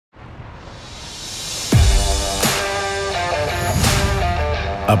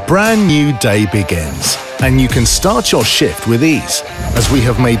A brand new day begins, and you can start your shift with ease, as we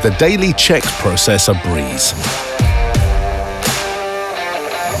have made the daily checks process a breeze.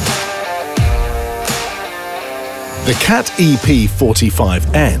 The CAT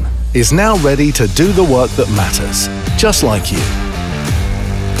EP45N is now ready to do the work that matters, just like you.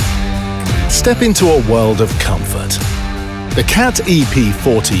 Step into a world of comfort. The CAT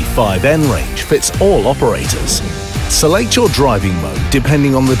EP45N range fits all operators. Select your driving mode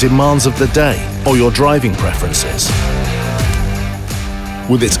depending on the demands of the day or your driving preferences.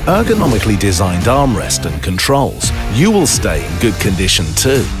 With its ergonomically designed armrest and controls, you will stay in good condition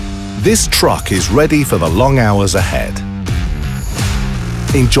too. This truck is ready for the long hours ahead.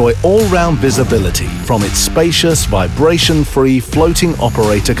 Enjoy all-round visibility from its spacious, vibration-free floating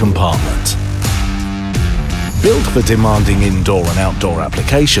operator compartment. Built for demanding indoor and outdoor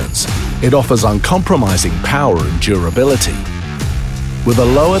applications, it offers uncompromising power and durability, with a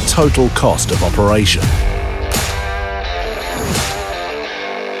lower total cost of operation.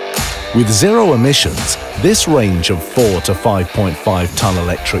 With zero emissions, this range of 4 to 5.5 ton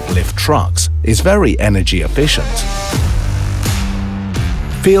electric lift trucks is very energy efficient.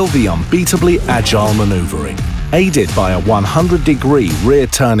 Feel the unbeatably agile maneuvering, aided by a 100-degree rear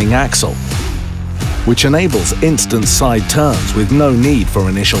turning axle, which enables instant side turns with no need for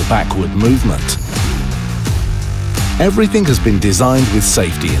initial backward movement. Everything has been designed with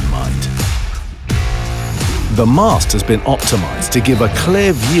safety in mind. The mast has been optimized to give a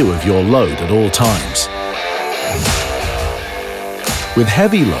clear view of your load at all times. With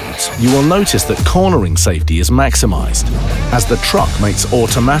heavy loads, you will notice that cornering safety is maximized, as the truck makes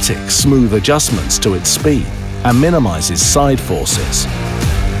automatic, smooth adjustments to its speed and minimizes side forces.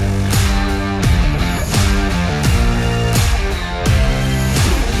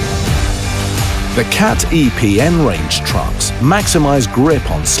 The CAT EPN range trucks maximize grip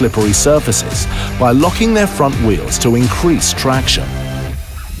on slippery surfaces by locking their front wheels to increase traction.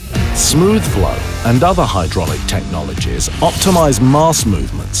 SmoothFlow and other hydraulic technologies optimize mass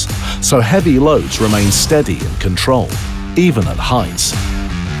movements, so heavy loads remain steady and controlled, even at heights.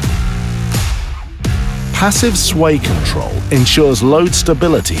 Passive sway control ensures load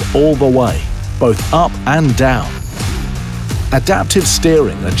stability all the way, both up and down. Adaptive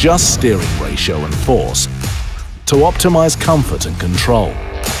steering adjusts steering ratio and force to optimize comfort and control.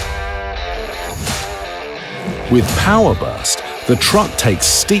 With Power Burst, the truck takes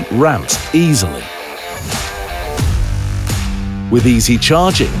steep ramps easily. With easy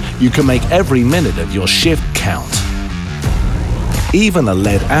charging, you can make every minute of your shift count. Even a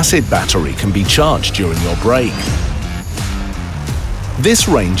lead-acid battery can be charged during your break. This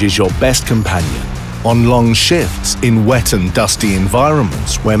range is your best companion on long shifts in wet and dusty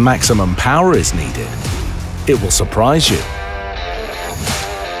environments where maximum power is needed. It will surprise you.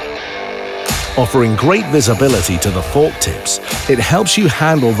 Offering great visibility to the fork tips, it helps you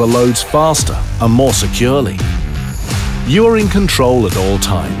handle the loads faster and more securely. You are in control at all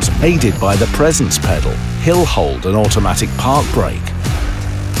times, aided by the presence pedal, hill hold and automatic park brake.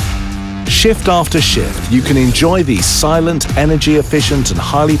 Shift after shift, you can enjoy these silent, energy-efficient and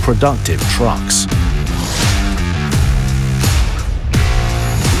highly productive trucks.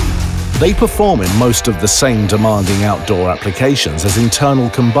 They perform in most of the same demanding outdoor applications as internal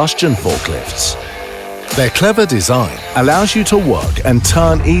combustion forklifts. Their clever design allows you to work and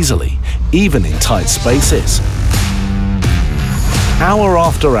turn easily, even in tight spaces. Hour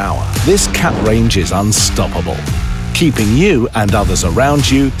after hour, this CAT range is unstoppable, keeping you and others around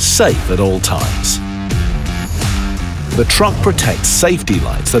you safe at all times. The truck protects safety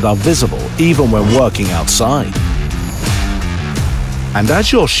lights that are visible even when working outside. And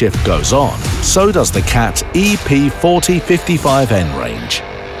as your shift goes on, so does the CAT EP40-55N range,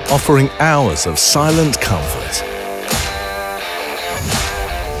 offering hours of silent comfort.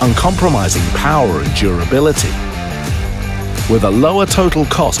 Uncompromising power and durability, with a lower total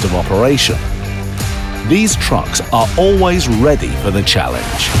cost of operation. These trucks are always ready for the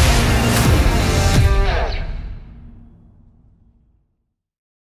challenge.